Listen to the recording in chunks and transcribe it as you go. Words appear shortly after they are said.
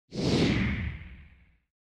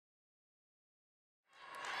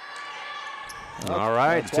All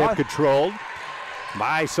right, tip controlled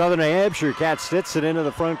by Southern New Hampshire. Kat Stinson into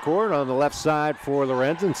the front court on the left side for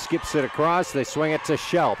Lorenzen. Skips it across. They swing it to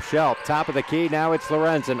Shelp. Shelp, top of the key. Now it's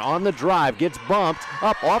Lorenzen on the drive. Gets bumped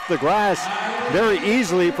up off the glass very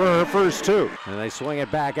easily for her first two. And they swing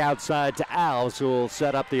it back outside to Alves, who will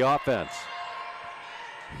set up the offense.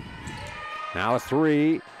 Now a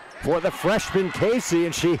three for the freshman Casey,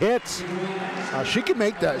 and she hits. She can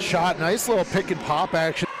make that shot. Nice little pick and pop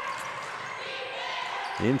action.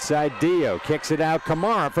 Inside Dio, kicks it out.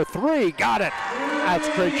 Kamara for three, got it. That's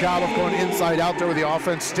a great job of going inside out there with the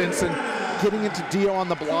offense. Stinson getting into Dio on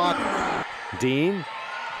the block. Dean,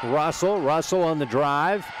 Russell on the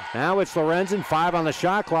drive. Now it's Lorenzen, 5 on the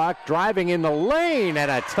shot clock, driving in the lane,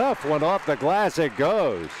 and a tough one off the glass it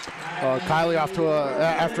goes. Kylie off to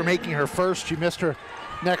after making her first, she missed her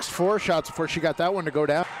next 4 shots before she got that one to go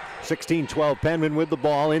down. 16-12 Penmen with the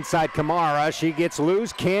ball inside Kamara. She gets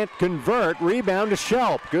loose, can't convert. Rebound to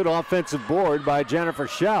Shelp. Good offensive board by Jennifer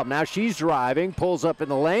Shelp. Now she's driving, pulls up in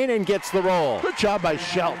the lane, and gets the roll. Good job by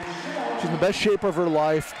Shelp. She's in the best shape of her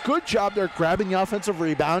life. Good job there grabbing the offensive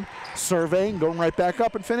rebound, surveying, going right back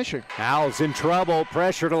up and finishing. Al's in trouble,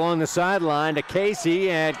 pressured along the sideline to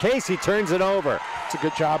Casey, and Casey turns it over. It's a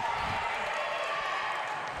good job.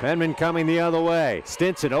 Penmen coming the other way.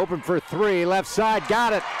 Stinson open for 3, left side,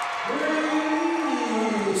 got it.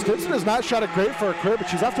 Stinson has not shot it great for her career, but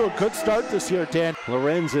she's off to a good start this year, Dan.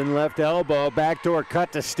 Lorenzen left elbow, backdoor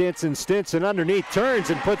cut to Stinson. Stinson underneath turns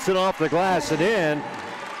and puts it off the glass and in.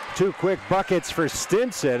 2 quick buckets for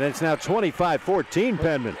Stinson. It's now 25-14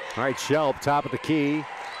 Penmen. All right, Shelp, top of the key.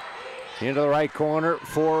 Into the right corner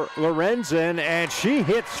for Lorenzen, and she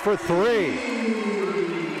hits for 3.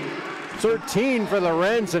 13 for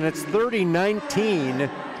Lorenzen. It's 30-19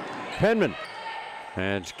 Penmen.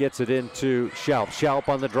 And gets it into Shelp. Shelp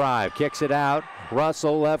on the drive, kicks it out.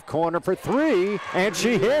 Russell left corner for 3, and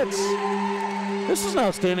she hits. This is an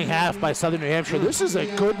outstanding half by Southern New Hampshire. This is a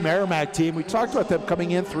good Merrimack team. We talked about them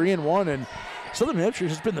coming in 3-1, and Southern New Hampshire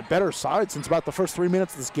has been the better side since about the first 3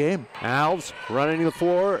 minutes of this game. Alves running the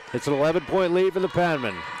floor. It's an 11-point lead for the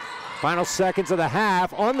Penmen. Final seconds of the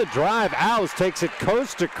half. On the drive, Alves takes it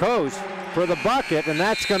coast to coast for the bucket, and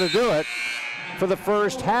that's going to do it for the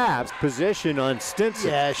first half. Position on Stinson.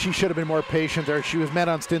 Yeah, she should have been more patient there. She was met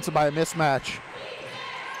on Stinson by a mismatch.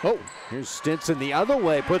 Oh, here's Stinson the other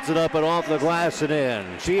way, puts it up and off the glass and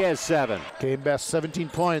in. She has 7. Game best, 17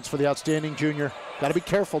 points for the outstanding junior. Got to be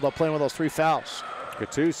careful though, playing with those 3 fouls.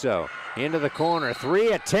 Gattuso into the corner.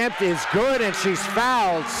 3 attempt is good, and she's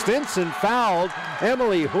fouled. Stinson fouled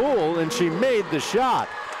Emily Houle, and she made the shot.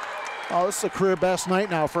 Oh, this is a career best night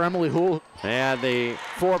now for Emily Houle. And the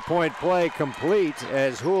 4-point play complete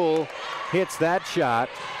as Houle hits that shot.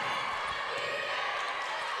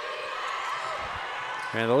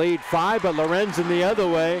 And the lead 5, but Lorenzen the other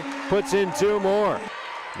way puts in 2 more.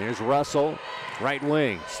 Here's Russell, right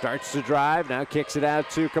wing, starts to drive, now kicks it out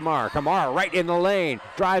to Kamara. Kamara right in the lane,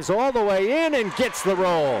 drives all the way in and gets the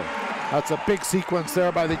roll. That's a big sequence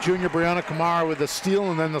there by the junior Brianna Kamara with the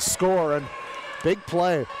steal and then the score. And big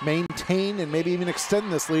play, maintain and maybe even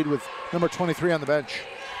extend this lead with number 23 on the bench.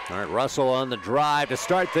 All right, Russell on the drive to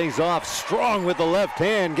start things off, strong with the left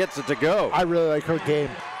hand, gets it to go. I really like her game.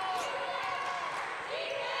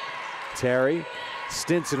 Terry,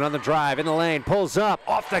 Stinson on the drive, in the lane, pulls up,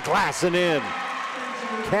 off the glass and in.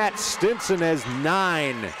 Kat Stinson has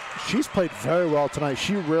 9. She's played very well tonight,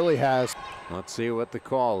 she really has. Let's see what the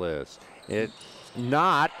call is. It's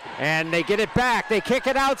not, and they get it back. They kick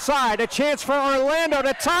it outside, a chance for Orlando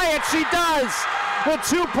to tie it. She does, with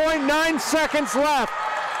 2.9 seconds left.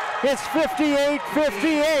 It's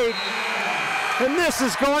 58-58, and this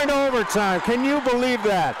is going to overtime. Can you believe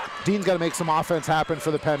that? Dean's got to make some offense happen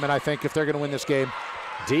for the Penmen, I think, if they're going to win this game.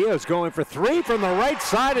 Dio's going for 3 from the right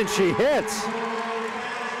side, and she hits.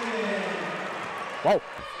 Whoa.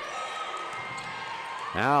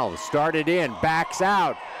 Alves started in, backs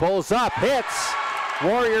out, pulls up, hits.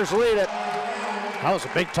 Warriors lead it. That was a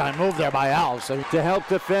big-time move there by Alves. To help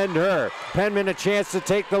defend her. Penmen a chance to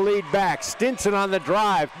take the lead back. Stinson on the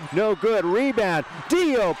drive, no good. Rebound,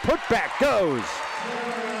 Dio, putback goes.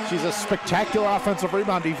 She's a spectacular offensive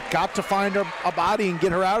rebounder. You've got to find her a body and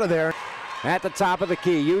get her out of there. At the top of the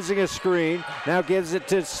key, using a screen, now gives it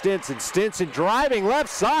to Stinson. Stinson driving left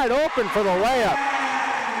side, open for the layup.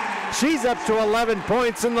 She's up to 11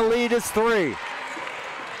 points and the lead is 3.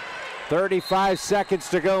 35 seconds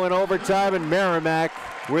to go in overtime, and Merrimack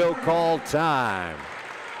will call time.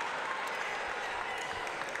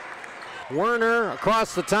 Werner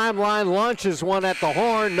across the timeline, launches one at the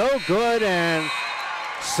horn, no good, and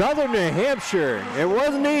Southern New Hampshire, it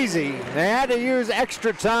wasn't easy. They had to use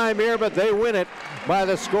extra time here, but they win it by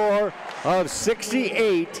the score of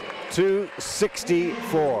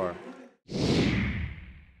 68-64.